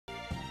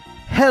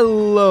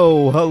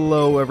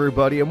Hello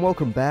everybody, and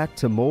welcome back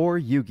to more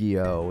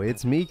Yu-Gi-Oh!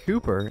 It's me,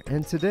 Cooper,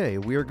 and today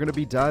we are going to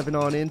be diving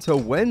on into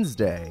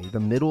Wednesday, the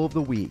middle of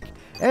the week,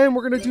 and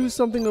we're going to do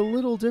something a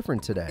little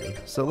different today.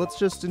 So let's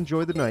just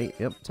enjoy the night.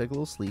 Yep, take a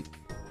little sleep.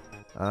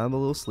 I'm a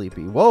little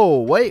sleepy.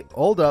 Whoa, wait,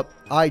 hold up.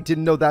 I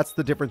didn't know that's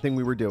the different thing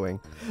we were doing.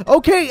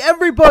 Okay,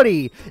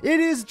 everybody, it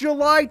is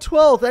July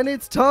 12th, and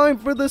it's time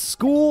for the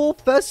school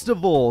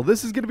festival.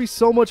 This is going to be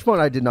so much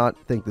fun. I did not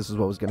think this is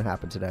what was going to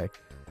happen today.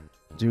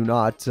 Do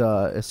not,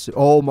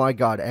 oh my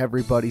god,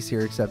 everybody's here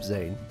except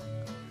Zane.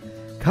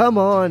 Come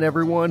on,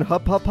 everyone,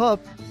 hup, hup,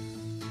 hup.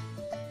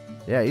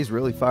 Yeah, he's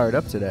really fired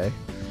up today.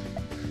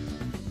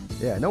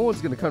 Yeah, no one's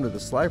gonna come to the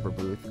Slifer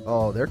booth.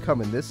 Oh, they're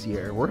coming this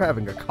year. We're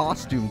having a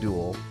costume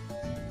duel.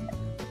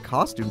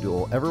 Costume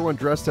duel. Everyone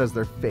dressed as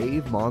their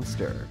fave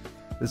monster.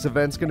 This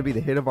event's gonna be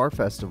the hit of our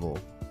festival.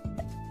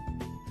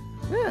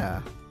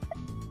 Yeah.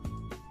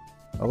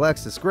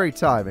 Alexis, great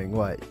timing.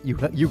 What? You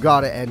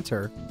gotta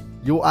enter.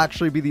 You'll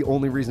actually be the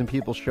only reason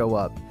people show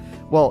up.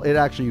 Well,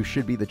 you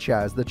should be the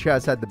Chaz. The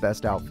Chaz had the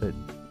best outfit.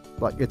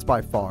 Like, it's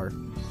by far.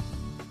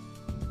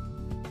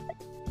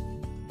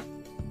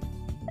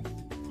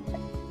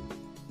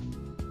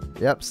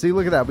 Yep, see,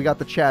 look at that. We got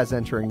the Chaz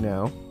entering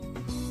now.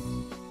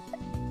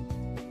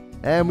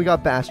 And we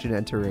got Bastion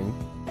entering.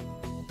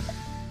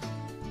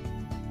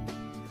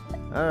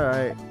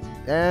 Alright.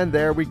 And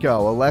there we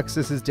go.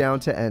 Alexis is down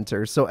to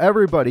enter. So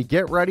everybody,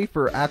 get ready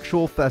for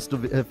actual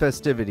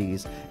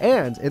festivities.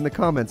 And in the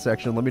comments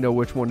section, let me know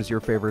which one is your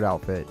favorite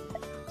outfit.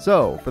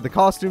 So, for the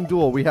costume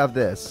duel, we have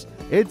this.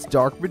 It's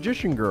Dark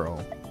Magician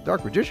Girl.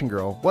 Dark Magician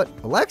Girl? What?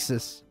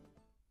 Alexis?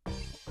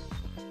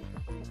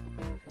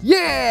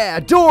 Yeah!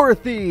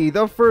 Dorothy!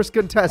 The first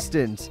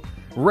contestant.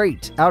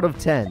 Rate out of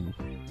 10.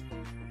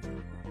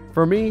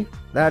 For me,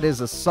 that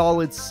is a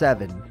solid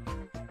 7.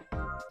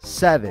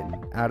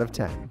 7 out of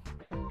 10.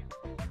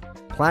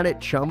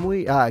 Planet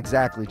Chumley? Ah,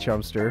 exactly,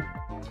 Chumster.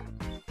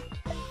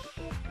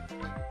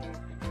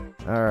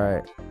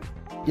 Alright.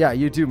 Yeah,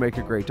 you do make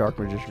a great Dark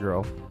Magician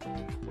Girl.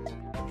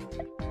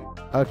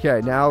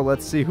 Okay, now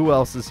let's see who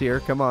else is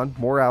here. Come on,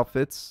 more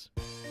outfits.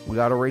 We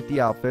gotta rate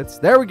the outfits.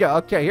 There we go.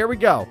 Okay, here we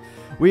go.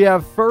 We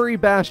have Furry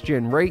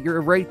Bastion.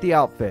 Rate the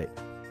outfit.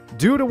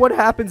 Due to what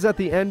happens at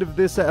the end of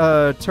this,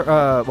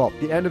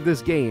 the end of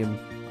this game,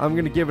 I'm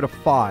gonna give it a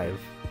 5.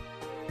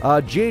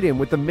 Jaden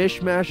with the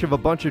mishmash of a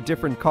bunch of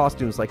different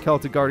costumes like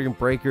Celtic Guardian,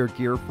 Breaker,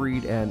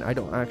 Gearfried, and I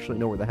don't actually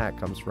know where the hat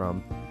comes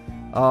from.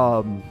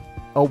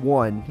 A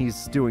 1.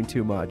 He's doing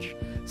too much.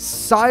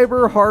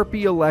 Cyber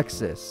Harpy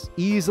Alexis.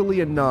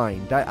 Easily a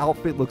 9. That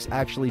outfit looks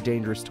actually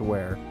dangerous to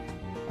wear.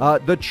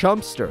 The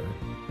Chumpster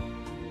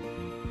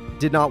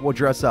did not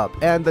dress up.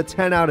 And the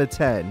 10 out of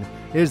 10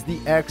 is the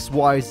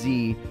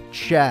XYZ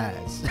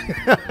Chaz.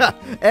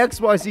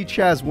 XYZ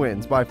Chaz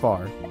wins by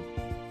far.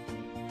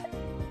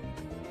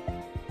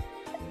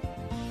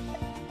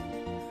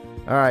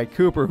 Alright,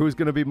 Cooper, who's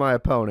going to be my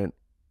opponent?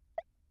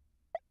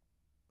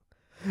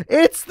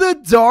 It's the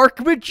Dark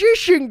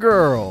Magician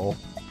Girl!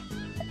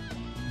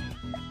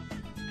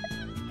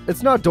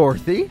 It's not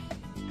Dorothy.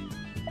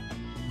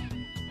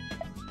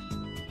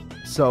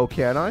 So,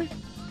 can I?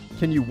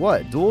 Can you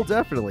what? Duel?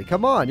 Definitely.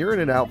 Come on, you're in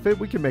an outfit.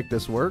 We can make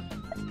this work.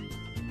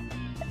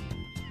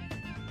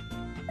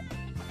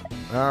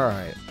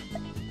 Alright.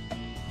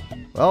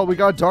 Well, we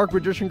got Dark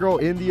Magician Girl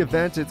in the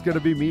event. It's going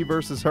to be me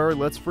versus her.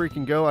 Let's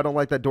freaking go. I don't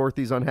like that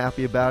Dorothy's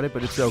unhappy about it,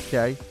 but it's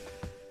okay.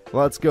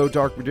 Let's go,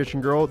 Dark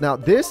Magician Girl. Now,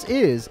 this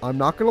is, I'm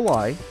not going to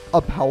lie,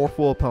 a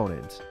powerful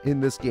opponent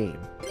in this game.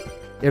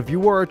 If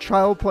you are a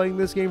child playing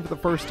this game for the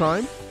first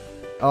time,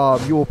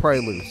 you will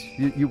probably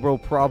lose. You will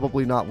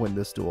probably not win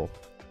this duel.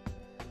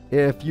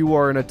 If you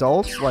are an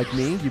adult like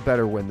me, you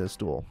better win this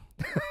duel.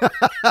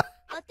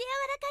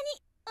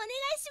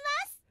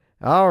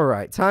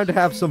 Alright, time to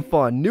have some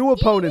fun. New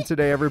opponent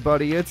today,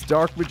 everybody. It's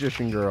Dark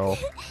Magician Girl.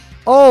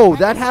 Oh,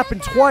 that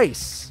happened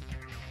twice.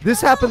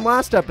 This happened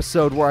last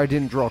episode where I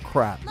didn't draw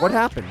crap. What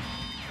happened?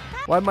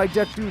 Why'd my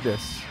deck do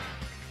this?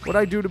 What'd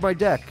I do to my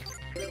deck?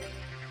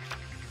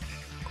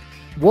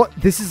 What?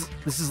 This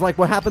is like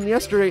what happened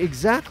yesterday.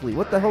 Exactly.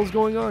 What the hell's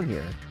going on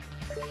here?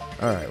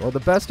 Alright, well,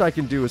 the best I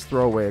can do is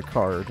throw away a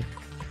card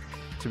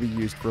to be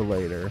used for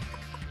later.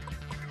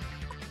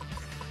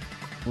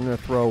 I'm gonna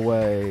throw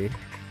away...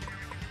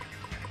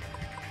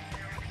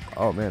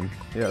 Oh, man.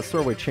 Yeah, let's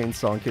throw away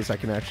Chainsaw in case I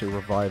can actually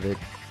revive it.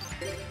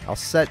 I'll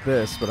set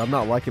this, but I'm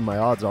not liking my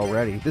odds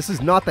already. This is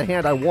not the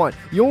hand I want.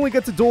 You only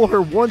get to duel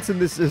her once in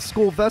this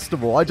school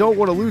festival. I don't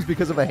want to lose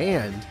because of a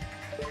hand.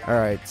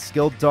 Alright,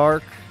 Skilled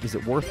Dark. Is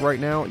it worth right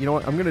now? You know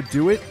what? I'm going to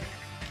do it,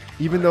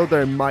 even though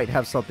they might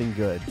have something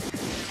good.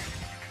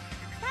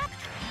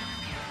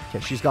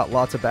 Okay, she's got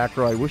lots of back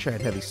row. I wish I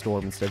had Heavy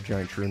Storm instead of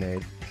Giant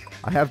Trunade.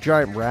 I have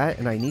Giant Rat,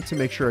 and I need to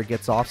make sure it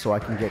gets off so I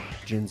can get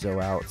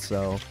Jinzo out,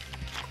 so...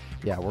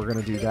 Yeah, we're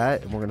going to do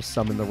that, and we're going to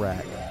summon the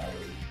rat.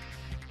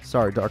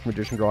 Sorry, Dark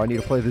Magician Girl. I need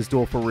to play this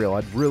duel for real.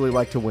 I'd really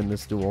like to win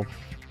this duel.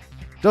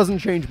 Doesn't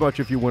change much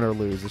if you win or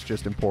lose. It's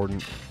just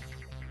important.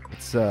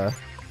 It's a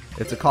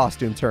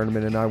costume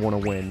tournament, and I want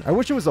to win. I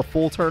wish it was a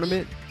full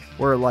tournament,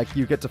 Where, like,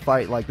 you get to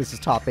fight, like, this is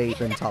top 8,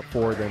 then top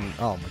 4, then...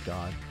 Oh, my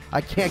God.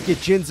 I can't get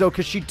Jinzo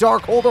because she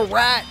Dark Holed a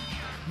rat!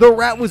 The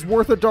rat was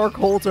worth a Dark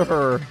Hole to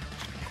her.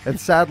 And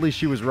sadly,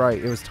 she was right.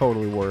 It was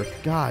totally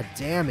worth. God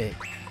damn it.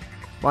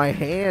 My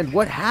hand.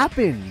 What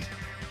happened?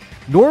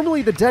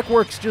 Normally, the deck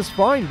works just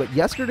fine, but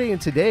yesterday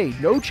and today,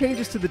 no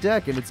changes to the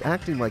deck, and it's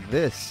acting like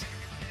this.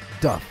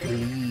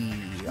 Duffy.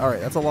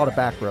 Alright, that's a lot of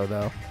back row,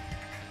 though.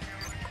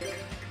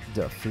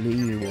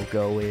 Duffy will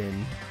go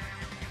in.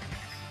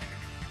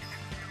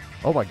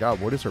 Oh my God,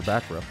 what is her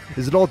back row?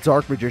 Is it all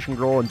Dark Magician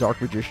Girl and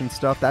Dark Magician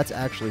stuff? That's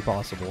actually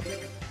possible.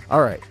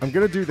 Alright, I'm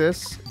going to do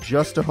this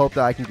just to hope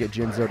that I can get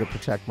Jinzo to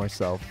protect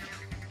myself.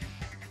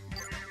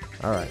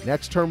 Alright,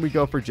 next turn we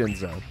go for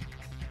Jinzo.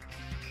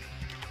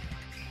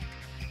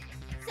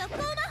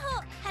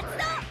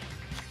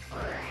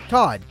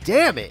 God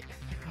damn it!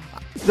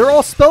 They're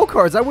all spell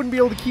cards. I wouldn't be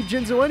able to keep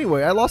Jinzo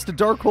anyway. I lost a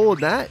Dark Hole in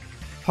that.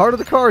 Heart of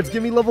the cards,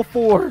 give me level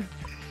 4.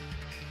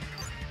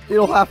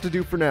 It'll have to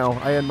do for now.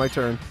 I end my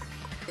turn.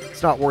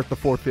 It's not worth the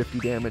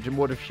 450 damage. And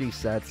what if she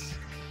sets?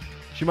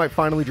 She might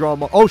finally draw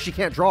a oh, she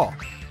can't draw.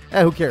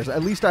 Eh, who cares?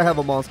 At least I have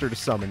a monster to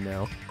summon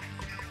now.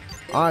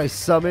 I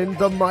summon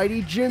the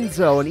mighty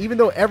Jinzo. And even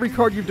though every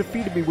card you've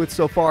defeated me with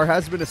so far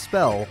has been a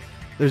spell,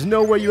 there's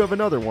no way you have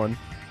another one.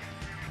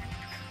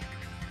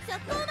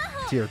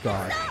 Dear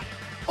God.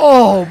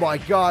 Oh my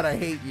God, I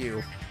hate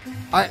you.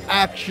 I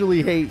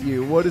actually hate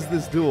you. What is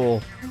this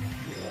duel?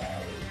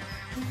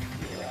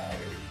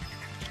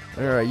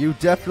 Alright, you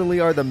definitely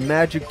are the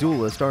magic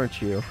duelist,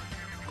 aren't you?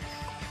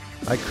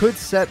 I could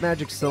set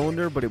Magic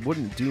Cylinder, but it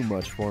wouldn't do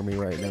much for me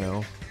right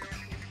now.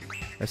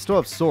 I still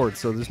have swords,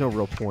 so there's no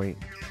real point.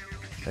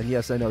 And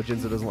yes, I know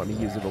Jinzo doesn't let me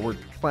use it, but we're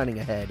planning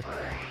ahead.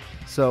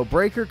 So,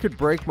 Breaker could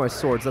break my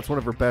swords. That's one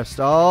of her best...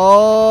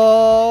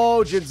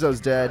 Oh,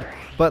 Jinzo's dead.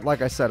 But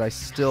like I said, I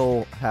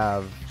still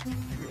have...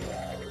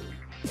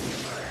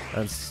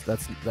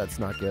 That's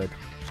not good.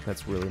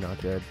 That's really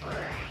not good.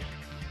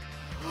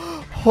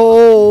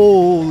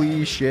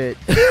 Holy shit.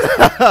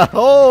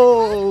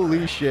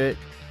 Holy shit.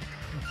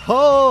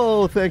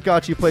 Oh, thank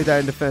God she played that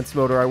in defense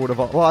mode, or I would have...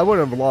 Well, I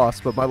wouldn't have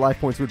lost, but my life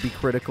points would be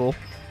critical.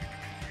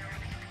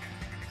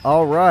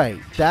 Alright,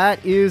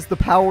 that is the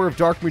power of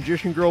Dark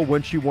Magician Girl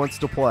when she wants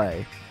to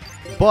play.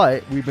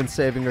 But we've been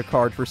saving a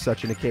card for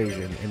such an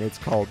occasion, and it's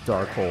called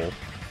Dark Hole.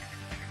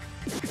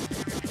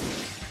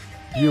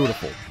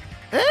 Beautiful.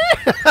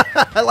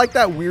 I like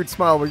that weird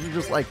smile where you're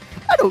just like,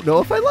 I don't know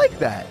if I like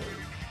that.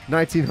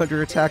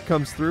 1900 attack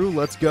comes through.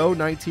 Let's go.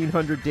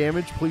 1900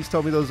 damage. Please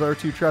tell me those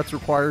R2 traps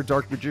require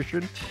Dark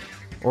Magician.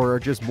 Or are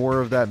just more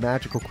of that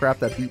magical crap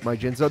that beat my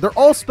Jinzo. They're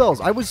all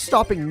spells. I was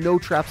stopping no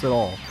traps at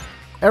all.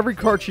 Every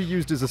card she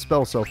used is a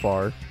spell so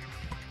far.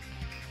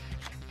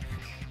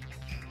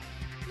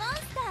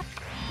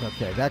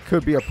 Okay, that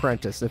could be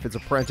Apprentice. If it's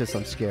Apprentice,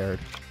 I'm scared.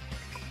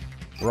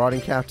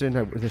 Marauding Captain.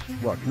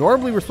 Look,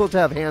 normally we're supposed to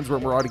have hands where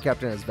Marauding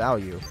Captain has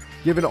value,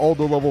 given all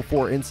the level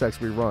 4 insects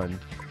we run.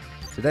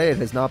 Today it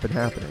has not been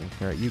happening.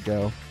 Alright, you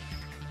go.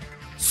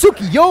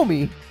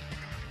 Tsukiyomi!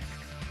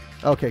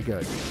 Okay,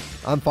 good.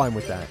 I'm fine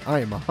with that. I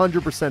am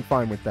 100%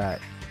 fine with that.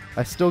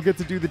 I still get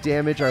to do the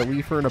damage. I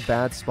leave her in a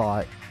bad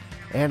spot.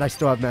 And I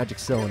still have Magic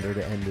Cylinder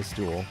to end this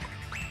duel.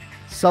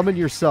 Summon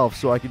yourself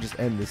so I can just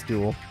end this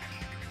duel.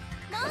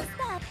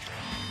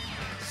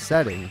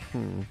 Setting.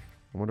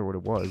 I wonder what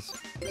it was.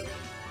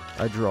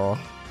 I draw.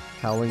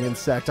 Howling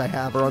Insect. I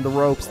have her on the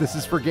ropes. This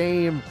is for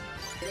game.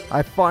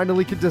 I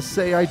finally can just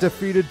say I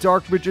defeated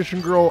Dark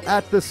Magician Girl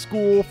at the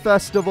school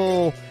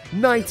festival.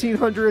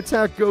 1900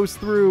 attack goes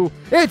through.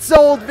 It's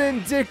old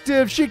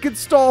Vindictive. She could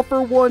stall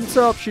for one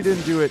top. She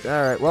didn't do it.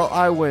 Alright, well,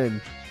 I win.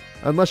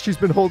 Unless she's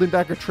been holding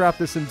back a trap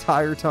this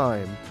entire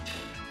time.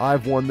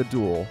 I've won the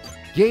duel.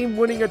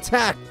 Game-winning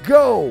attack.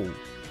 Go!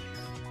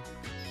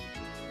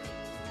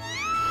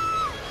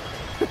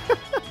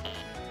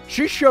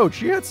 She showed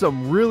she had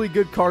some really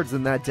good cards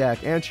in that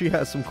deck, and she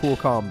has some cool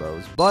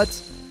combos. But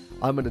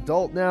I'm an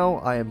adult now.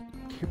 I am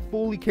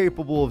fully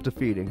capable of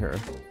defeating her.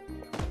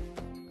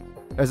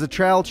 As a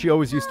child, she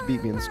always used to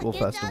beat me in the school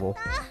festival.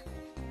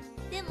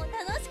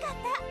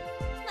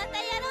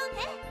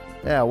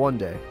 Yeah, one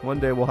day. One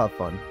day we'll have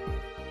fun.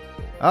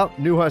 Oh,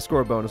 new high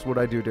score bonus.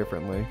 What'd I do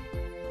differently?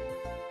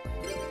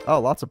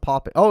 Oh, lots of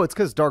popping. Oh, it's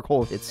because Dark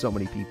Hole hits so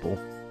many people.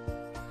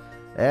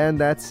 And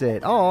that's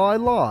it. Oh, I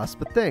lost,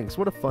 but thanks.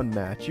 What a fun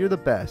match. You're the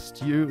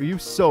best. You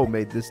so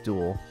made this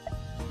duel.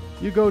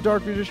 You go,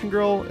 Dark Magician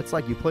Girl. It's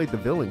like you played the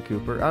villain,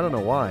 Cooper. I don't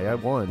know why. I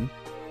won.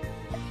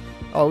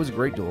 Oh, it was a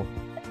great duel.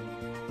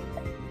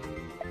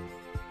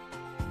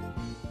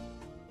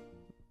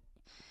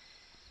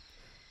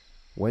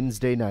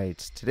 Wednesday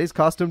night. Today's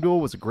costume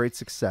duel was a great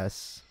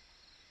success.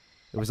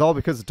 It was all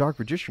because of Dark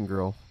Magician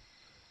Girl.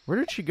 Where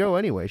did she go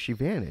anyway? She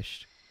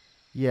vanished.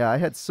 Yeah, I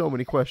had so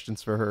many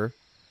questions for her.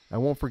 I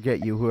won't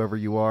forget you, whoever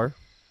you are.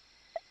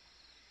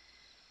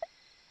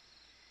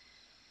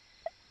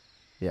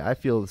 Yeah, I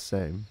feel the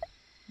same.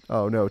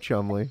 Oh no,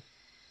 Chumley.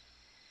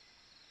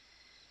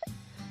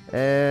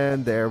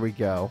 And there we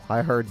go.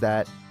 I heard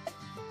that.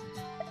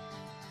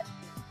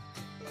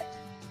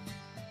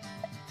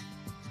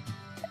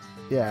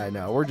 Yeah, I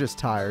know. We're just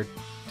tired.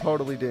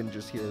 Totally didn't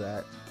just hear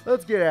that.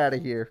 Let's get out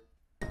of here.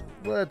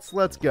 Let's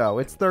go.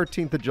 It's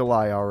 13th of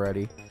July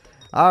already.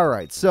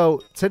 Alright,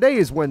 so today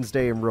is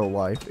Wednesday in real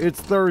life. It's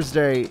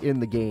Thursday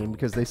in the game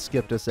because they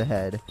skipped us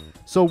ahead.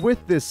 So with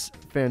this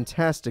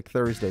fantastic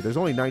Thursday, there's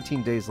only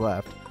 19 days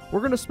left.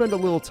 We're gonna spend a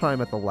little time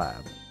at the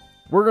lab.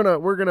 We're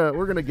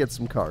gonna get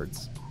some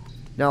cards.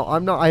 Now,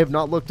 I have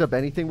not looked up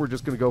anything. We're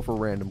just gonna go for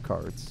random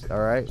cards.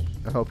 Alright?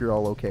 I hope you're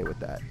all okay with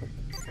that.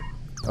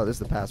 Oh, this is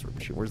the password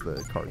machine. Where's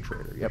the card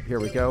trader? Yep, here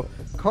we go.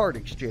 Card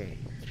exchange.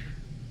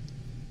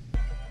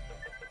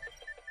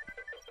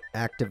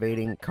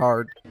 Activating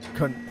card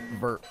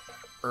convert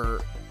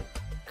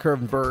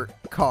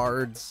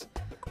cards.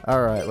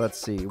 Alright, let's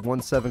see.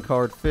 1 7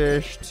 card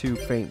fish, 2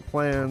 faint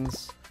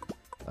plans,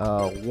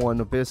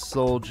 1 abyss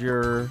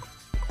soldier,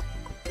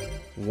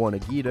 1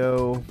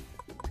 Agito,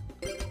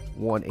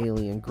 1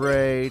 alien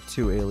gray,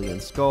 2 alien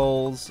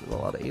skulls, a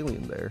lot of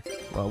alien there,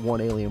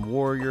 1 alien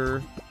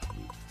warrior,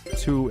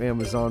 2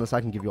 Amazonas.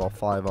 I can give you all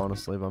 5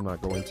 honestly, but I'm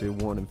not going to.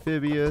 1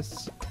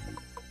 amphibious,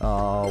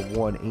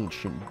 1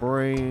 ancient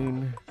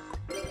brain,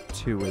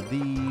 2 of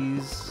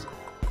these.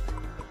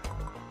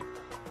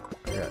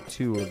 I got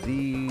 2 of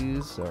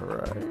these.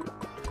 Alright.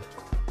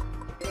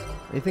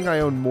 Anything I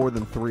own more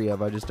than 3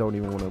 of, I just don't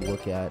even want to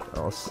look at.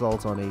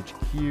 Assault on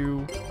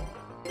HQ.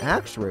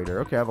 Axe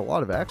Raider. Okay, I have a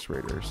lot of Axe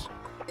Raiders.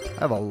 I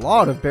have a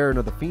lot of Baron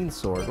of the Fiend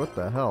Sword. What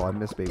the hell? I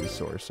miss Baby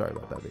Swords. Sorry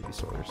about that, Baby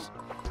Swords.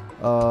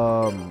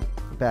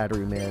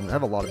 Battery Man. I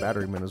have a lot of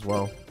Battery Men as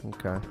well.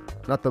 Okay.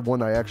 Not the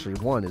one I actually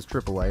won is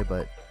AAA,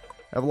 but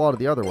I have a lot of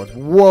the other ones.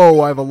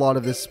 Whoa, I have a lot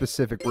of this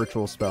specific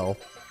ritual spell.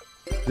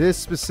 This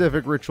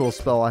specific ritual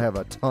spell I have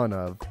a ton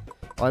of.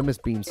 Oh, I miss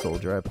Beam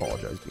Soldier. I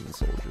apologize, Beam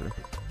Soldier.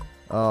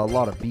 A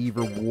lot of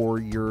Beaver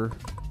Warrior.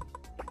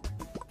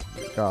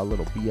 Got a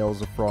little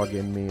Beelzefrog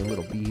in me. A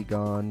little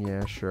Begon.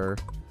 Yeah, sure.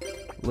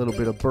 A little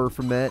bit of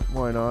Baphomet.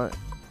 Why not?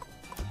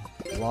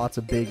 Lots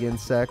of big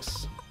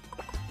insects.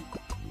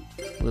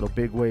 Little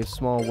big wave,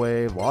 small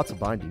wave. Lots of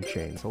binding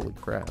chains. Holy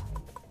crap.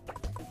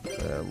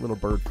 Little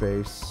bird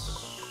face.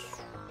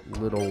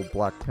 Little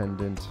black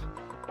pendant.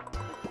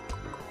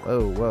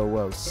 Whoa, whoa,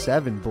 whoa.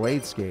 7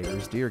 blade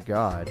skaters. Dear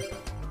God.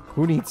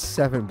 Who needs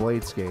 7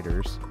 blade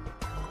skaters?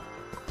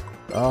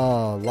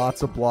 Oh,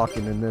 lots of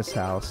blocking in this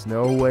house.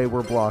 No way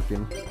we're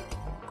blocking.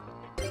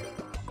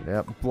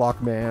 Yep,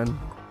 block man.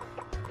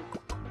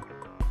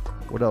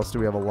 What else do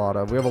we have a lot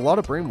of? We have a lot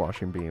of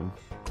Brainwashing Beam.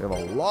 We have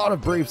a lot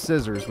of Brave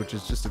Scissors, which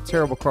is just a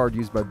terrible card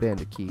used by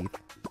Bandit Keith.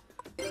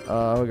 We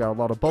got a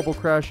lot of Bubble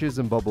Crashes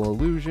and Bubble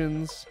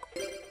Illusions.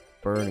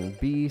 Burning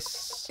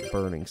Beasts.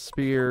 Burning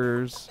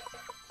Spears.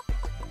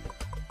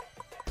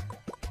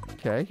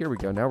 Okay, here we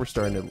go. Now we're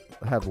starting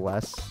to have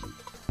less.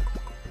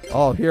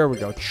 Oh, here we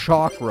go.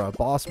 Chakra,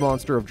 Boss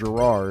Monster of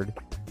Gerard.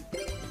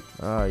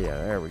 Oh,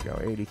 yeah, there we go.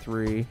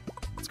 83.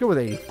 Let's go with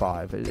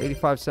 85.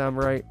 85 sound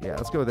right? Yeah,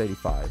 let's go with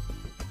 85.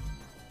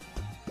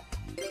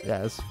 Yeah,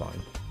 that's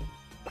fine.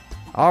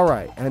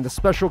 Alright, and the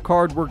special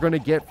card we're going to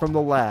get from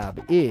the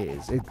lab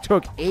is... It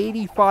took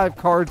 85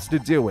 cards to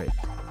do it.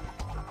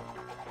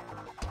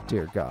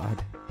 Dear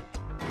God.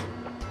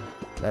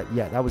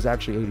 That was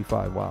actually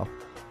 85. Wow.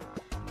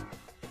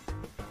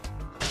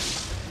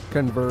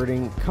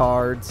 Converting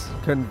cards.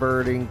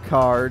 Converting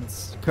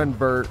cards.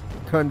 Convert.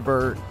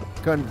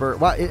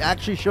 Wow, it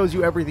actually shows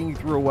you everything you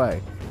threw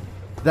away.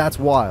 That's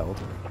wild.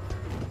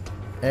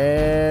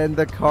 And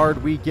the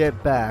card we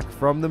get back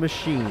from the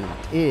machine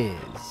is...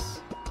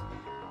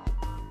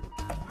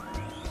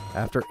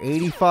 After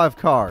 85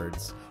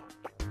 cards,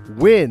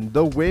 win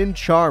the Wind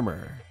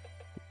Charmer.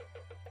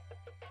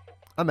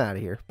 I'm out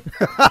of here.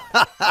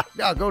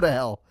 No, go to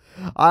hell.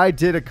 I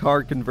did a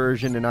card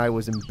conversion and I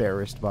was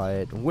embarrassed by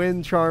it.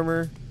 Wind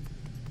Charmer.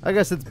 I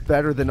guess it's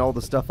better than all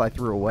the stuff I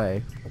threw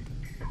away.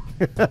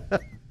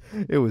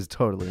 It was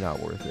totally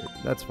not worth it.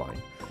 That's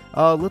fine.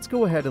 Let's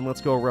go ahead and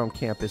let's go around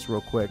campus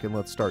real quick and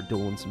let's start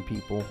dueling some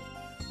people.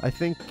 I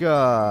think, who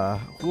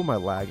am I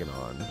lagging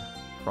on?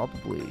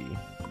 Probably...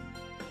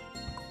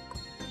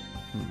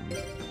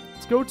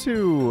 Let's go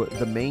to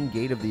the main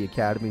gate of the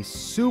academy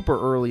super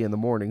early in the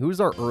morning. Who's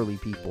our early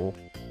people?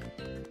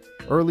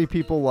 Early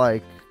people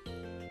like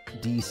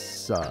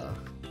Disa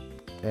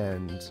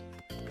and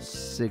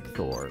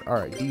Sigthor.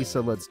 Alright,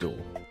 Disa, let's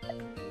duel.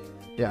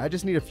 Yeah, I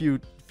just need a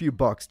few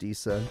bucks,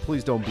 Disa.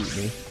 Please don't beat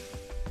me.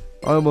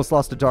 I almost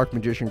lost a Dark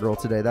Magician Girl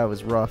today. That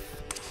was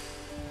rough.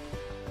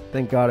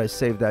 Thank God I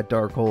saved that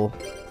dark hole.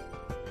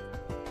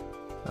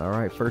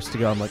 Alright, first to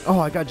go, I'm like, oh,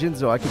 I got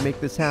Jinzo, I can make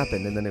this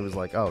happen. And then it was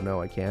like, oh, no,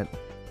 I can't.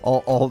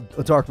 All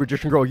a Dark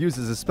Magician Girl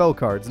uses is spell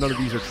cards. None of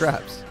these are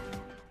traps.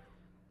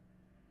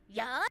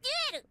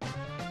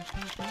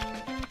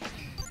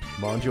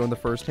 Manju on the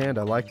first hand,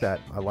 I like that.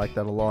 I like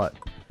that a lot.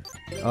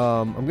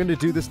 I'm going to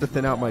do this to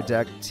thin out my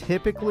deck.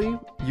 Typically,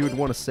 you would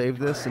want to save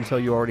this until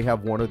you already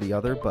have one or the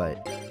other,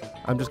 but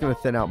I'm just going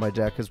to thin out my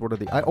deck because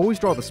I always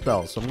draw the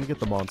spells, so I'm going to get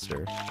the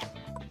monster.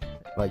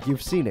 Like,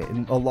 you've seen it.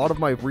 In a lot of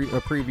my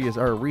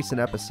recent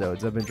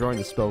episodes, I've been drawing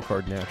the spell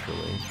card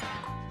naturally.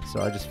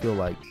 So I just feel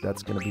like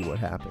that's going to be what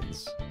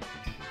happens.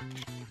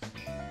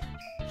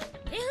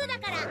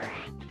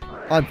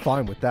 I'm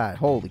fine with that.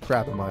 Holy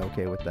crap, am I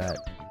okay with that?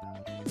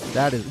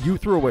 That is, you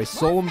threw away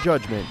Solemn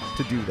Judgment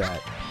to do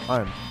that.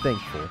 I'm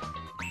thankful.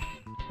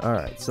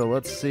 Alright, so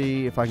let's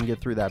see if I can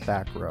get through that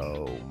back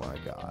row. Oh my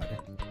god.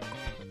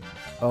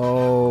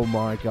 Oh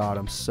my god,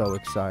 I'm so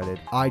excited.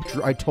 I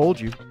told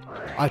you.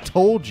 I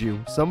told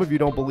you. Some of you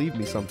don't believe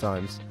me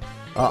sometimes.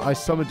 I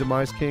summoned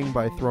Demise King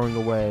by throwing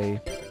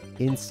away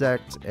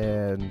Insect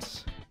and...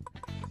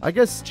 I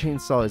guess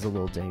Chainsaw is a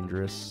little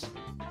dangerous.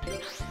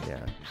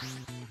 Yeah.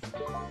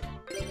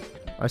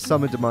 I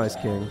summon Demise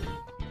King.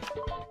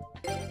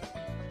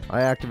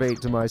 I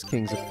activate Demise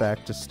King's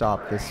effect to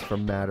stop this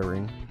from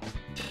mattering.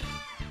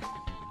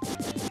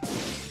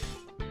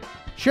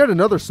 She had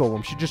another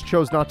Solemn. She just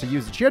chose not to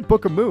use it. She had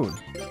Book of Moon.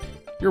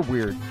 You're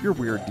weird. You're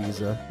weird,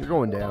 Diza. You're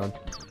going down.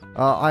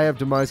 I have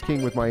Demise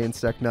King with my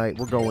Insect Knight.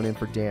 We're going in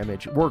for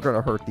damage. We're going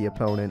to hurt the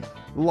opponent.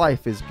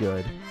 Life is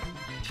good.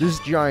 This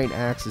giant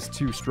axe is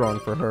too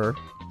strong for her.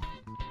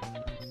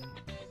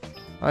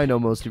 I know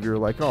most of you are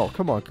like, oh,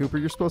 come on, Cooper,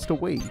 you're supposed to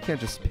wait. You can't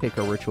just pick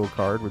a ritual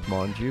card with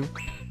Manju.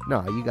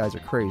 Nah, you guys are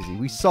crazy.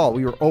 We saw it.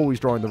 We were always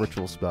drawing the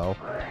ritual spell.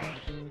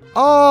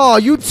 Oh,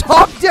 you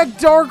top-decked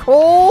Dark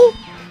Hole?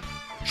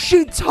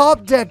 She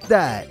top-decked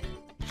that.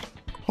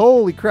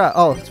 Holy crap.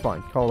 Oh, it's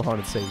fine. Call the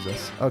Haunted saves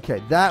us.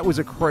 Okay, that was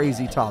a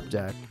crazy top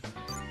deck.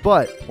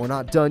 But we're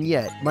not done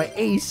yet. My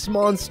ace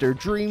monster,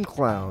 Dream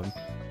Clown.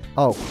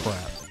 Oh,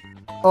 crap.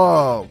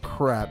 Oh,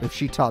 crap. If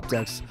she top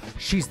decks,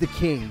 she's the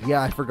king.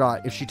 Yeah, I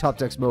forgot. If she top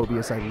decks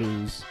Mobius, I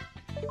lose.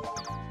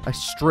 I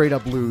straight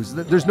up lose.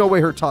 There's no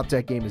way her top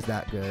deck game is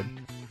that good.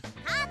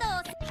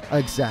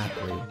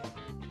 Exactly.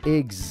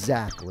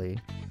 Exactly.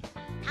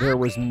 There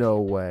was no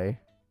way.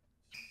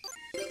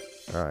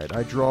 Alright,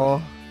 I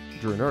drew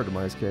another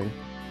Demise King.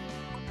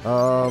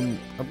 I'm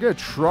gonna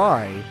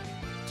try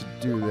to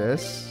do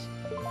this.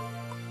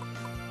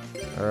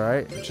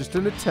 Alright, just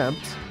an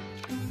attempt.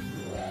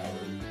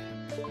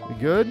 We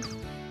good?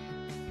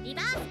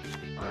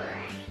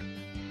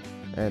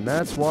 And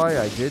that's why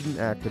I didn't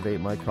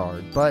activate my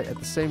card. But at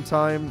the same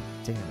time,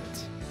 damn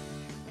it.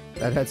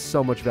 That had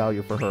so much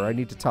value for her. I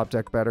need to top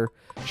deck better.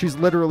 She's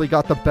literally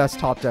got the best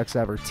top decks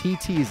ever.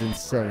 TT is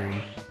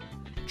insane.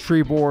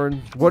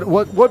 Treeborn.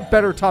 What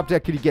better top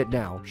deck could you get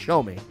now?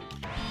 Show me.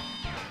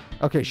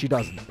 Okay, she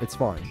doesn't. It's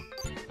fine.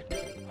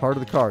 Heart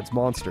of the cards.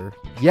 Monster.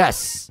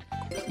 Yes!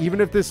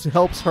 Even if this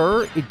helps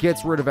her, it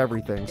gets rid of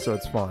everything, so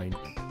it's fine.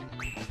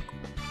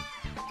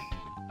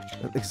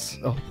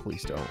 Oh,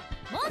 please don't.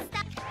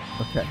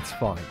 Okay, it's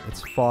fine.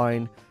 It's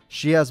fine.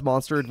 She has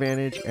monster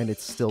advantage, and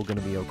it's still going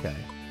to be okay.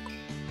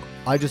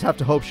 I just have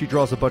to hope she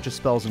draws a bunch of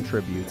spells and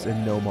tributes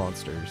and no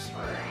monsters.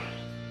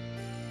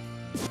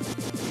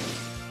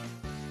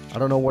 I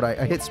don't know what I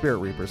hit Spirit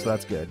Reaper, so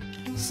that's good.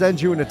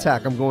 Send you an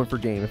attack. I'm going for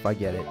game if I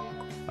get it.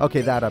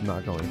 Okay, that I'm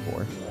not going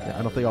for. Yeah,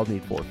 I don't think I'll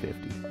need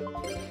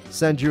 450.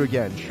 Send you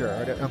again. Sure.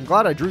 I'm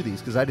glad I drew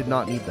these because I did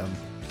not need them.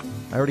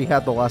 I already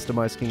had the last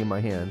Demise King in my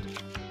hand.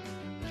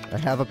 I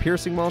have a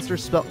piercing monster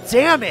spell.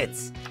 Damn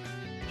it!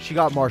 She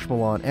got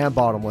Marshmallow and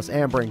Bottomless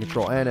and Brain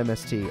Control and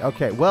MST.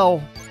 Okay,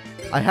 well,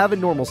 I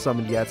haven't normal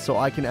summoned yet, so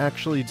I can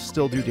actually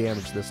still do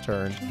damage this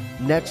turn.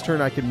 Next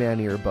turn, I can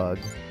Man-Eater Bug.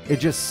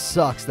 It just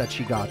sucks that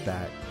she got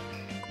that.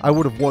 I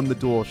would have won the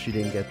duel if she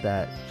didn't get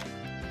that.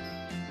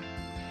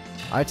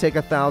 I take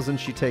 1,000,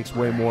 she takes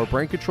way more.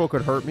 Brain Control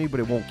could hurt me, but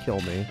it won't kill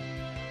me.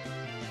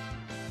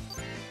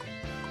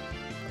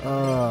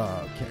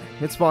 Okay.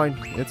 It's fine.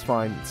 It's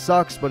fine. It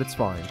sucks, but it's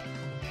fine.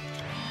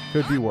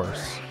 Could be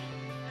worse.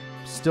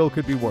 Still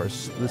could be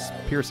worse. This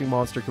piercing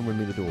monster can win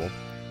me the duel.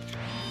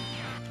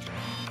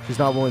 She's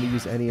not willing to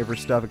use any of her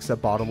stuff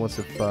except Bottomless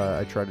if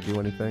I try to do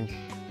anything.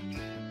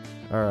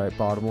 Alright,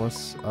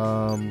 Bottomless.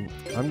 I'm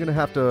gonna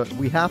have to...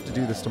 We have to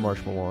do this to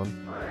Marshmallow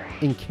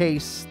in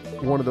case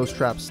one of those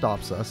traps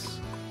stops us.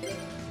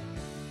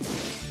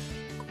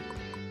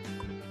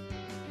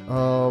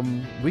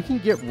 We can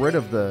get rid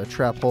of the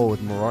trap hole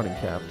with Marauding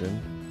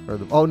Captain. Or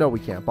the... Oh, no, we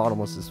can't.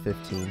 Bottomless is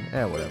 15.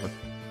 Eh, whatever.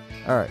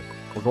 Alright,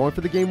 we're going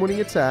for the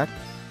game-winning attack.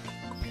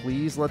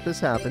 Please let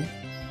this happen.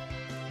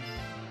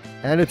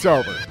 And it's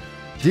over.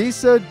 D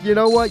said, you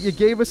know what? You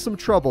gave us some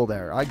trouble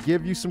there. I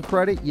give you some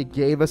credit. You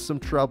gave us some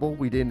trouble.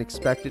 We didn't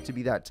expect it to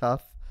be that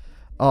tough.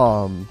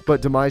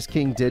 But Demise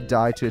King did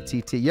die to a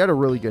TT. You had a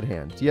really good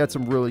hand. You had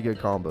some really good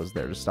combos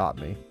there to stop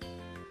me.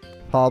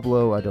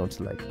 Pablo, I don't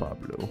like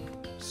Pablo.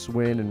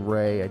 Swin and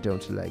Ray, I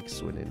don't like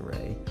Swin and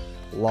Ray.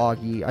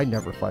 Loggy, I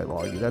never fight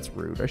Loggy. That's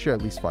rude. I should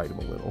at least fight him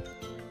a little.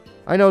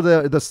 I know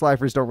the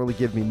Slifers don't really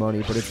give me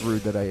money, but it's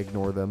rude that I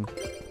ignore them.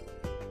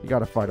 You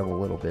gotta fight them a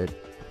little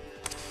bit.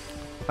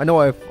 I know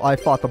I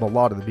fought them a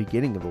lot at the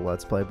beginning of the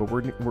Let's Play, but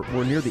we're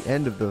near the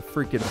end of the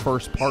freaking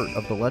first part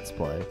of the Let's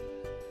Play.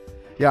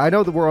 Yeah, I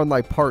know that we're on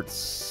like part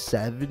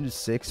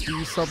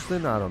 760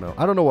 something. I don't know.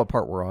 I don't know what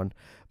part we're on.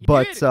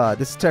 But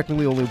this is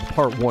technically only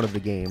part 1 of the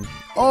game.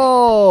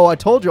 Oh, I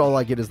told you all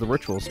I get is the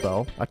ritual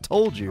spell. I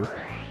told you.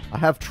 I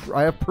have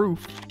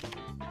proof.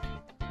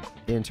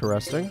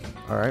 Interesting.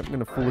 Alright, I'm going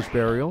to Foolish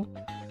Burial.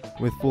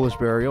 With Foolish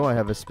Burial, I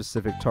have a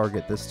specific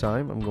target this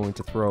time. I'm going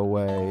to throw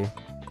away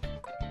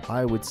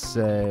I would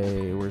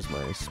say, where's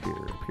my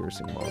spear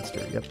piercing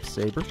monster? Yep,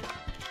 saber.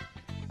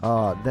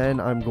 Then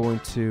I'm going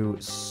to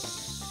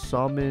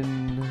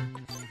summon...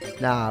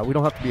 Nah, we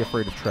don't have to be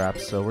afraid of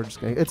traps, so we're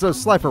just gonna... It's a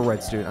Slifer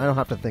Red student. I don't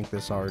have to think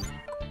this hard.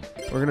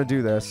 We're gonna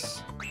do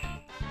this.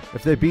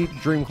 If they beat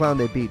Dream Clown,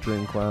 they beat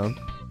Dream Clown.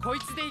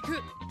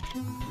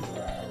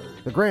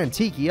 The Grand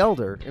Tiki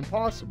Elder.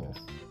 Impossible.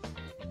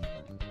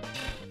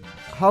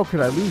 How could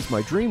I lose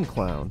my Dream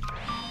Clown?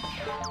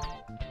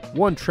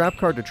 One trap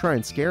card to try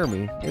and scare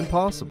me.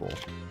 Impossible.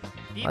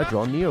 I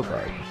draw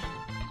Neobug.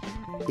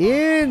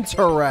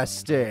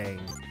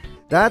 Interesting.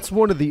 That's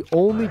one of the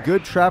only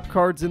good trap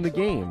cards in the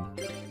game.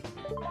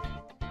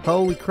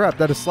 Holy crap,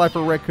 that is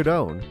Slifer Red could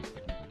own.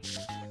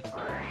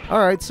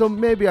 Alright, so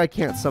maybe I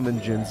can't summon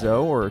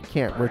Jinzo or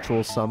can't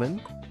ritual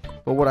summon.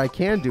 But what I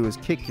can do is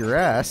kick your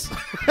ass.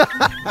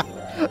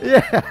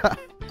 Yeah.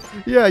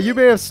 Yeah, you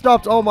may have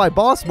stopped all my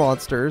boss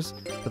monsters.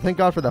 But thank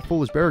God for that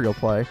foolish burial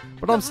play.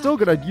 But I'm still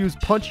gonna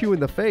punch you in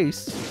the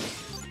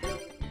face.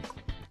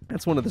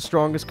 That's one of the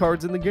strongest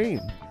cards in the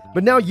game.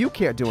 But now you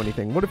can't do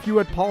anything. What if you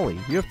had Polly?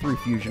 You have 3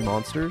 fusion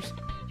monsters.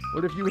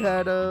 What if you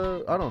had,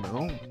 I don't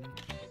know,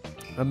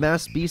 a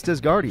Masked Beast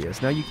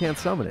Asgardius? Now you can't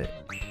summon it.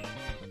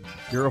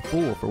 You're a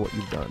fool for what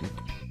you've done.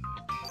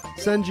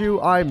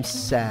 Senju, I'm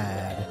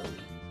sad.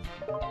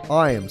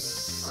 I am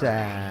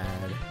sad.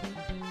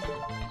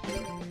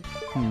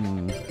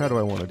 How do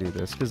I want to do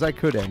this? Because I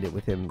could end it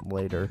with him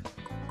later.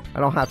 I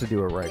don't have to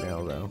do it right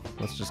now, though.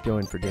 Let's just go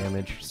in for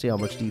damage. See how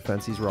much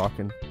defense he's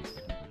rocking.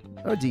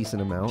 A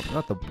decent amount.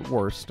 Not the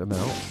worst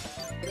amount.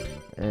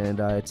 And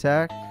I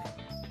attack.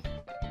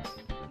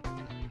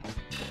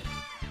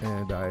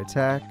 And I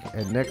attack.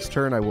 And next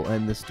turn I will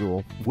end this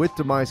duel with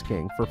Demise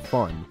King for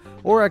fun.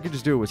 Or I could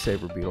just do it with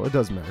Saber Beetle. It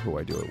doesn't matter who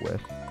I do it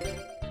with.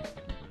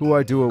 Who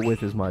I do it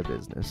with is my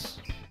business.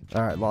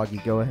 Alright, Logi,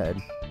 go ahead.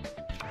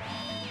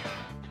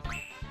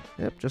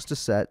 Yep, just a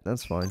set.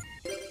 That's fine.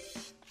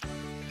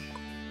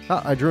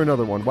 Ah, I drew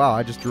another one. Wow,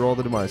 I just drew all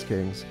the Demise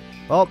Kings.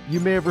 Oh, you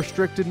may have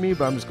restricted me,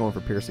 but I'm just going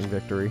for Piercing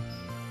Victory.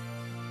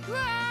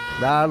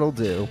 That'll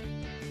do.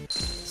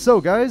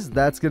 So, guys,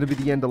 that's going to be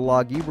the end of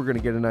Logi. We're going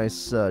to get a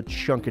nice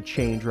chunk of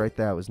change right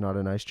there. That was not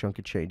a nice chunk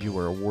of change. You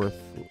were a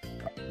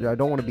I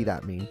don't want to be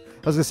that mean.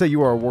 I was going to say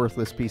you are a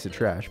worthless piece of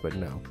trash, but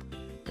no.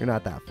 You're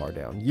not that far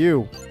down.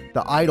 You,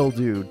 the idol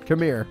dude,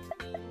 come here.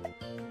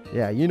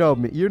 Yeah, you know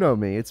me. You know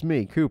me. It's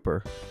me,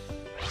 Cooper.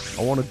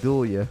 I want to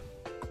duel you.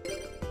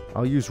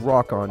 I'll use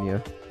rock on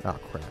you. Ah,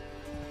 crap.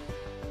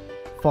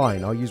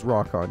 Fine, I'll use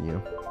rock on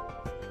you.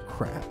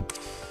 Crap.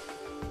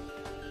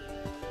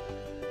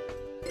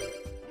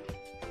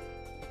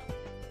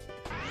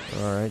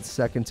 Alright,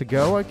 second to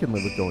go. I can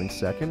live with going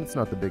second. It's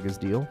not the biggest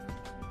deal.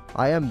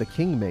 I am the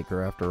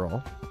Kingmaker, after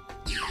all.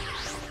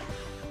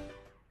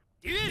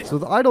 So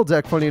the Idol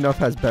deck, funny enough,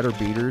 has better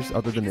beaters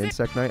other than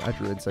Insect Knight. I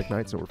drew Insect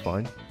Knight, so we're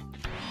fine.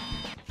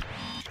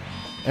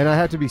 And I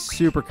have to be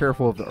super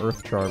careful of the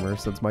Earth Charmer,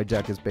 since my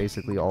deck is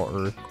basically all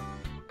Earth.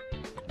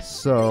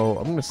 So,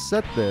 I'm going to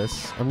set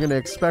this. I'm going to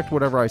expect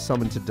whatever I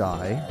summon to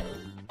die.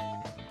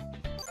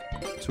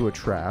 To a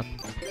trap.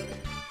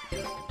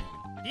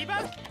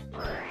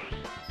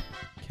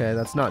 Okay,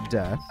 that's not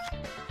death.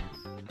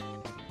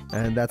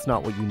 And that's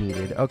not what you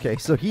needed. Okay,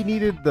 so he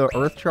needed the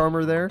Earth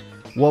Charmer there.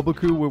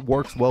 Waboku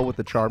works well with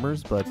the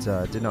Charmers, but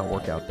did not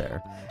work out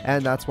there.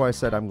 And that's why I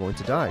said I'm going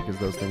to die, because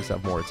those things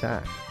have more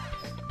attack.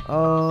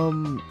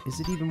 Is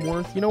it even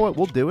worth? You know what?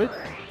 We'll do it.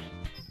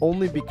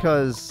 Only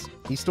because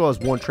he still has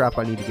one trap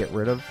I need to get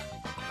rid of.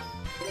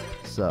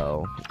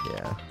 So,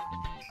 yeah.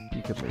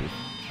 You can leave.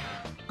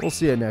 We'll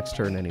see it next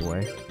turn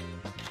anyway.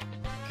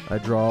 I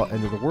draw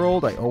End of the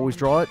World. I always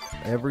draw it.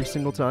 Every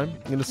single time.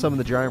 I'm going to summon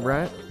the Giant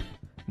Rat.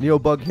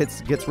 Neobug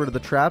gets rid of the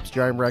traps.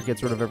 Giant Rat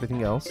gets rid of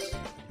everything else.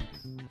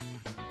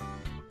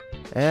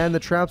 And the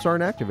traps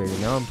aren't activating.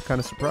 Now I'm kind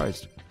of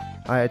surprised.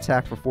 I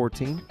attack for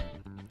 14.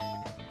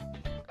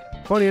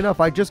 Funny enough,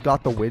 I just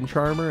got the Wind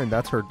Charmer, and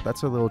that's her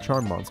little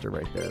charm monster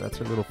right there. That's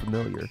her little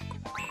familiar.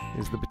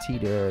 Is the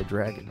Petite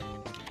Dragon.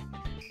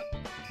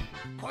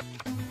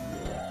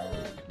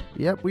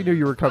 Yep, we knew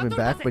you were coming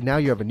back, but now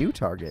you have a new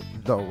target,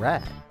 the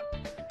Rat.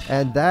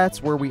 And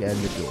that's where we end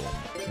the duel.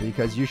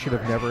 Because you should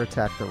have never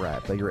attacked the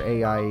Rat, but your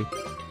AI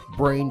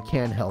brain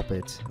can't help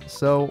it.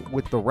 So,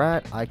 with the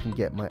Rat, I can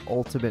get my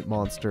ultimate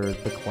monster,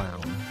 the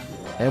Clown.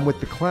 And with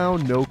the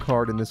Clown, no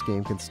card in this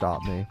game can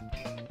stop me.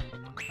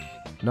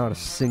 Not a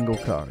single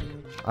card.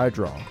 I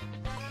draw.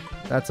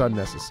 That's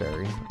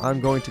unnecessary.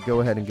 I'm going to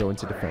go ahead and go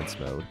into defense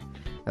mode.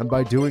 And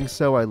by doing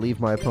so, I leave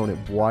my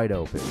opponent wide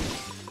open.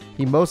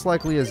 He most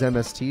likely has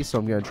MST, so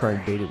I'm going to try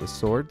and bait it with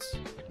swords.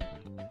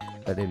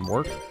 That didn't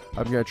work.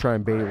 I'm going to try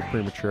and bait it with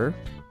premature.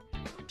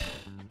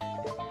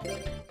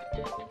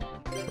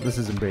 This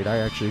isn't bait. I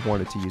actually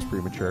wanted to use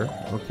premature.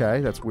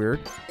 Okay, that's weird.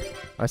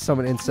 I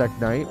summon Insect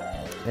Knight.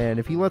 And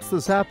if he lets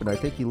this happen, I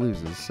think he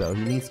loses. So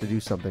he needs to do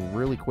something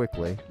really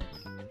quickly.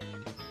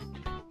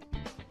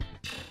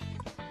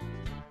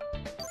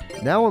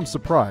 Now I'm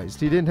surprised.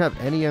 He didn't have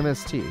any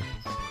MST.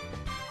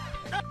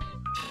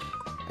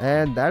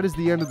 And that is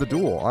the end of the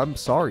duel. I'm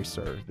sorry,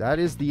 sir. That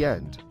is the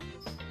end.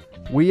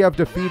 We have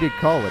defeated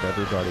Colin,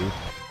 everybody.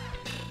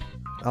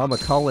 I'm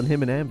calling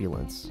him an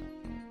ambulance.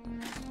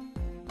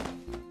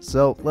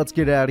 So, let's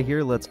get out of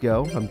here. Let's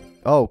go.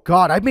 Oh,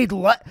 God. I made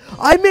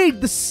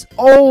this.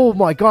 Oh,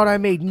 my God. I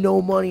made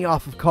no money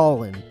off of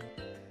Colin.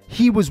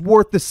 He was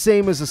worth the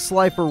same as a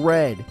Slifer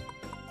Red,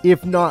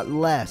 if not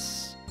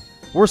less.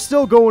 We're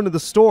still going to the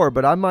store,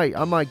 but I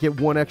might get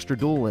one extra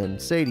duel in.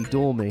 Sadie,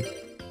 duel me.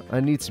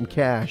 I need some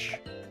cash.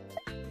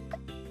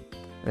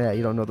 Yeah,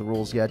 you don't know the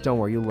rules yet. Don't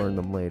worry, you'll learn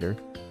them later.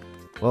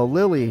 Well,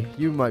 Lily,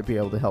 you might be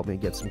able to help me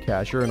get some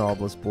cash. You're an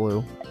Obelisk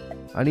Blue.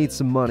 I need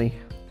some money.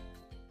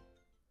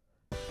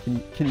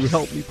 Can you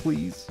help me,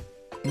 please?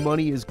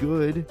 Money is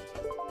good.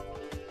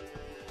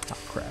 Oh,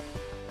 crap.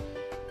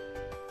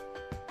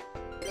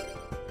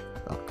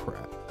 Oh,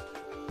 crap.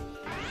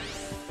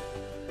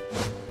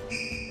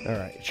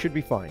 Alright, it should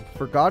be fine.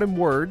 Forgotten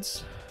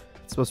Words.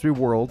 It's supposed to be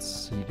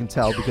Worlds. You can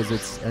tell because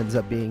it ends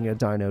up being a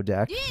Dino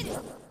deck.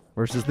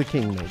 Versus the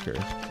Kingmaker.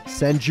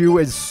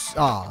 Senju is...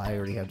 I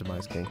already have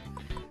Demise King.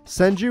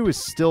 Senju is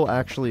still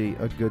actually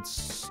a good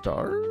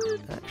start?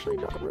 Actually,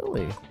 not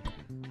really.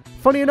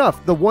 Funny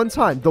enough, the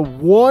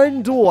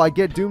one duel I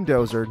get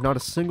Doomdozer, not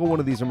a single one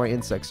of these are my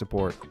insect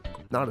support.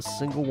 Not a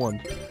single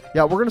one.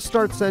 Yeah, we're going to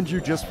start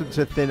Senju just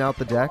to thin out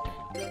the deck.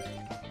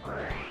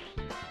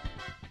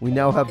 We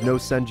now have no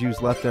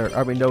Senjus left there.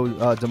 I mean,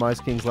 no Demise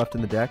Kings left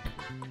in the deck.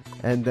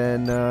 And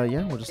then,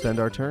 yeah, we'll just end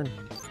our turn.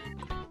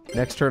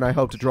 Next turn, I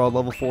hope to draw a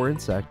level 4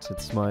 insect.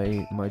 It's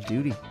my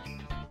duty.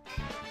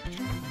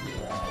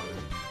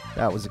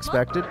 That was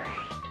expected.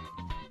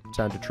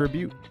 Time to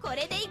tribute.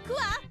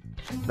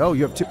 No,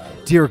 you have two.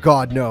 Dear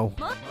God, no.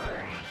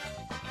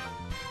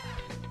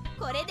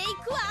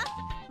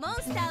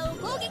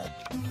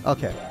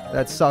 Okay,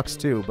 that sucks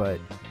too, but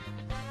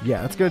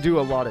yeah, it's gonna do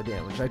a lot of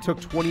damage. I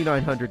took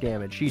 2,900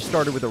 damage. He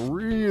started with a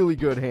really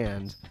good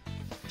hand.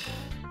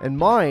 And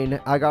mine,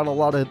 I got a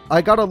lot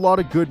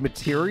of good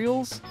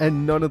materials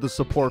and none of the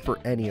support for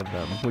any of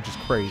them, which is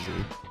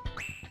crazy.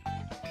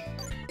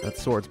 That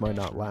swords might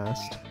not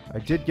last. I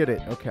did get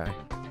it. Okay.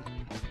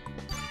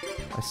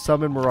 I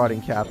summon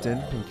Marauding Captain.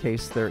 In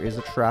case there is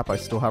a trap, I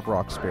still have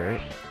Rock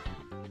Spirit.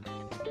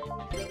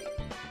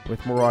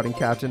 With Marauding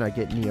Captain, I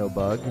get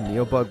Neobug.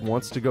 Neobug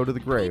wants to go to the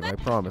grave, I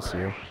promise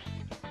you.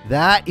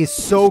 That is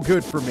so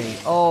good for me.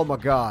 Oh my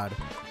god.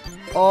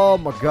 Oh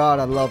my god,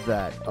 I love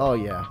that. Oh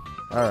yeah.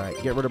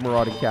 Alright, get rid of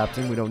Marauding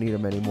Captain. We don't need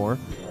him anymore.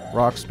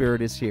 Rock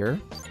Spirit is here.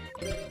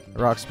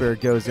 Rock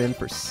Spirit goes in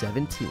for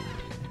 17.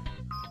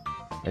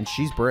 And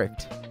she's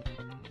bricked.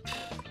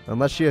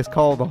 Unless she has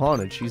Call of the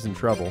Haunted, she's in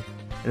trouble.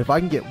 And if I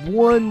can get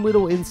one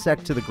little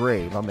insect to the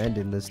grave, I'm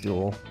ending this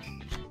duel.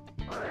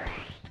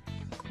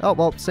 Oh,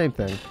 well, same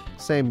thing.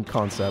 Same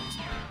concept.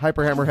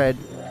 Hyper Hammerhead,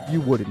 you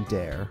wouldn't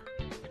dare.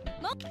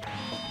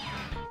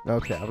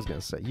 Okay, I was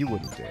gonna say, you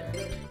wouldn't dare.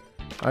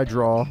 I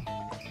draw.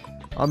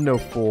 I'm no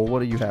fool. What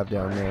do you have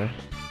down there?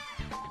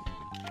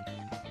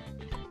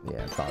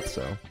 Yeah, I thought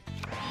so.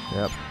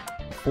 Yep.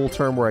 Full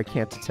turn where I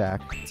can't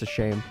attack. It's a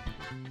shame.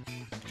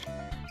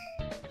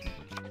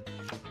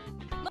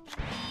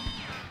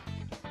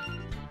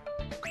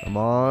 Come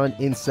on,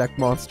 insect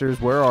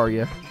monsters, where are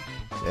you?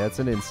 Yeah, it's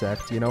an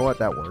insect. You know what?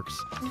 That works.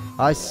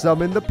 I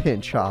summon the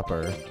Pinch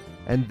Hopper.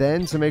 And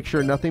then, to make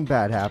sure nothing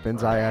bad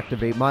happens, I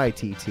activate my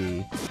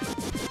TT.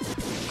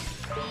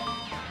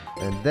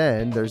 And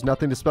then, there's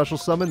nothing to special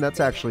summon.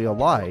 That's actually a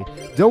lie.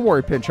 Don't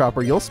worry, Pinch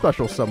Hopper, you'll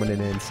special summon an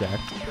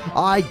insect.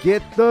 I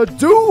get the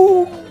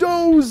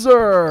Doomdozer!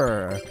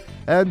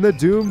 And the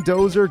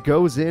Doomdozer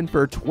goes in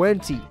for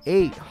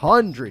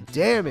 2,800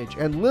 damage.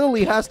 And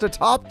Lily has to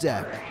top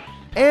deck.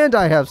 And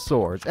I have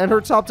swords. And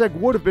her top deck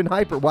would have been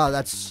Hyper. Wow,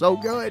 that's so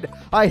good.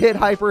 I hit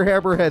Hyper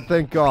Hammerhead,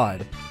 thank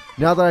God.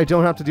 Now that I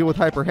don't have to deal with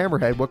Hyper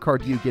Hammerhead, what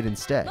card do you get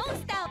instead?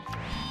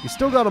 You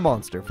still got a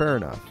monster. Fair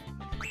enough.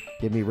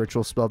 Give me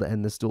Ritual Spell to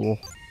end this duel.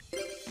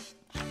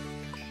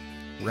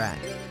 Rat.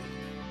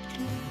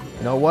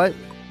 You know what?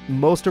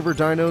 Most of her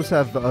dinos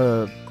have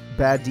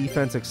bad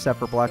defense except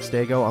for Black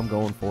Stego. I'm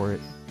going for it.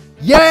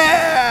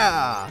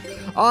 Yeah!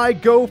 I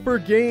go for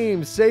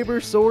game.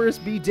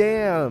 Sabersaurus be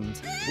damned.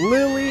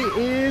 Lily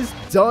is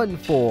done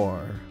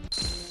for.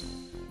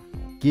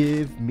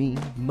 Give me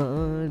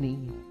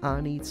money.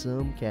 I need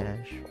some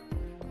cash.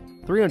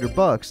 300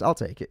 bucks. I'll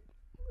take it.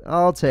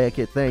 I'll take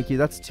it. Thank you.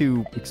 That's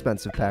 2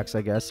 expensive packs,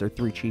 I guess, or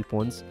 3 cheap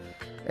ones.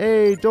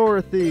 Hey,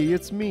 Dorothy.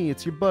 It's me.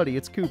 It's your buddy.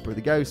 It's Cooper, the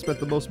guy who spent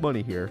the most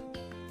money here.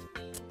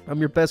 I'm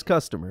your best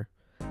customer.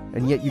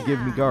 And yet you give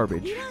me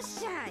garbage.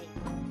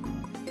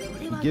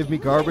 You give me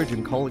garbage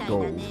and call it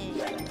gold.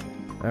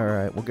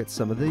 Alright, we'll get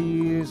some of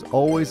these.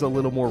 Always a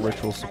little more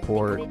ritual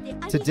support.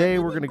 Today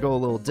we're going to go a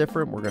little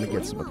different. We're going to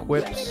get some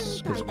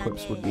equips, because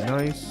equips would be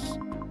nice.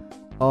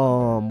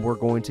 We're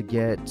going to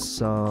get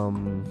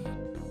some...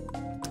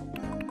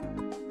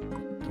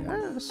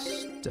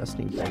 Yes,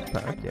 Destiny Blood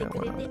Pack. Yeah,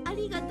 why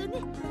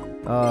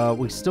not?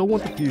 We still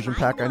want the Fusion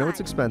Pack. I know it's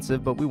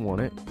expensive, but we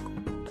want it.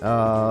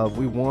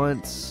 We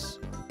want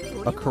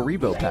a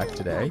Karibo Pack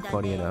today,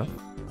 funny enough.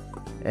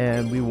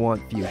 And we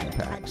want fusion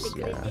packs.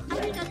 Yeah.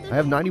 I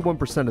have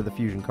 91% of the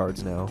fusion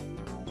cards now.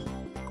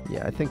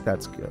 Yeah, I think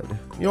that's good.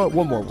 You know what?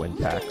 One more win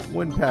pack.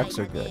 Win packs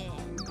are good.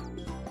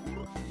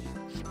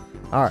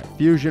 Alright,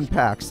 fusion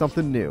packs.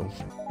 Something new.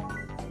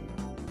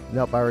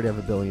 Nope, I already have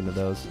a billion of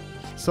those.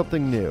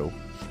 Something new.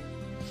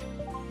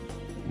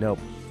 Nope.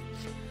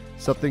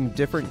 Something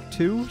different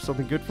too?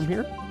 Something good from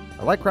here?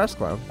 I like Crash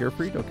Clown.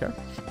 Gearfried? Okay.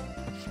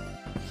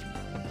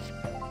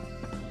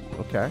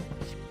 Okay.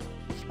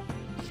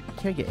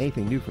 Can't get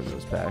anything new from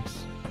those packs.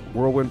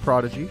 Whirlwind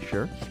Prodigy,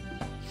 sure.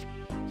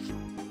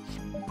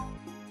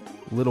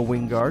 Little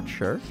Wingard,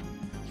 sure.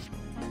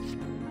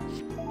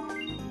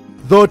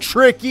 The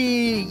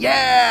Tricky!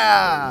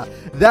 Yeah!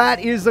 That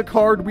is a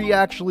card we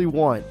actually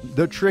want.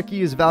 The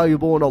Tricky is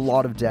valuable in a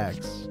lot of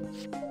decks.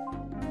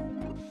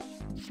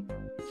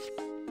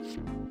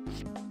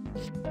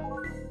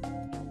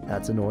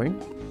 That's annoying.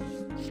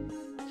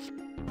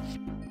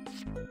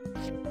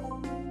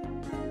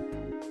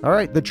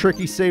 Alright, the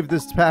Tricky saved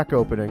this pack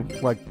opening.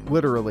 Like,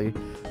 literally.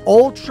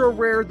 Ultra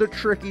rare, the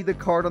Tricky, the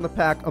card on the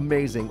pack,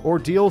 amazing.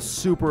 Ordeal,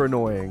 super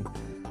annoying.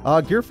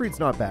 Gearfried's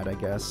not bad, I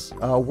guess.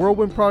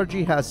 Whirlwind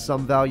Prodigy has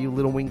some value.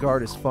 Little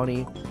Wingard is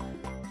funny.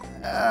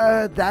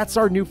 That's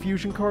our new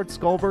fusion card,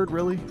 Skullbird,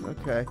 really?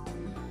 Okay.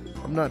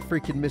 I'm not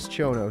freaking Miss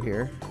Chono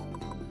here.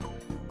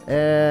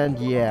 And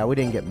yeah, we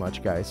didn't get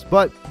much, guys.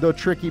 But the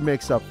Tricky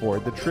makes up for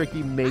it. The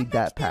Tricky made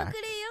that pack.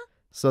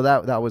 So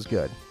that was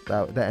good.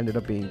 That ended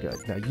up being good.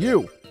 Now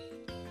you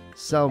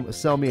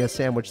sell me a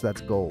sandwich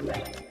that's gold.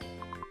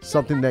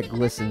 Something that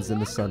glistens in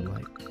the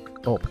sunlight.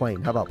 Oh,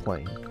 plain. How about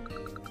plain?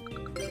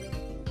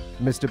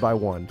 Missed it by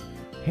one.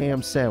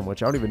 Ham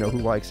sandwich. I don't even know who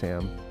likes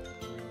ham.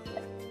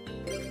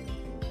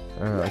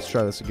 Let's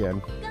try this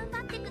again.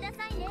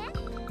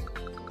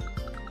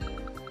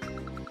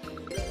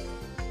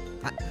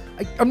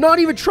 I'm not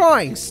even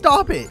trying!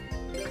 Stop it!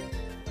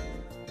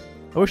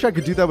 I wish I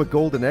could do that with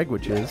golden egg,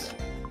 which is.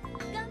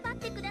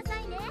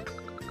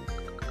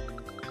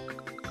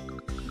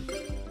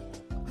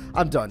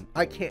 I'm done.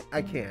 I can't.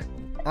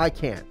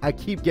 I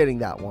keep getting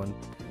that one.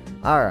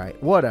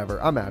 Alright,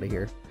 whatever. I'm out of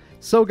here.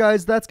 So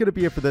guys, that's going to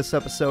be it for this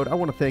episode. I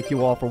want to thank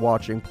you all for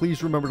watching.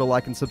 Please remember to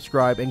like and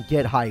subscribe and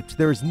get hyped.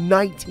 There's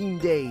 19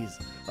 days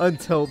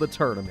until the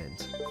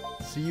tournament.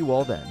 See you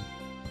all then.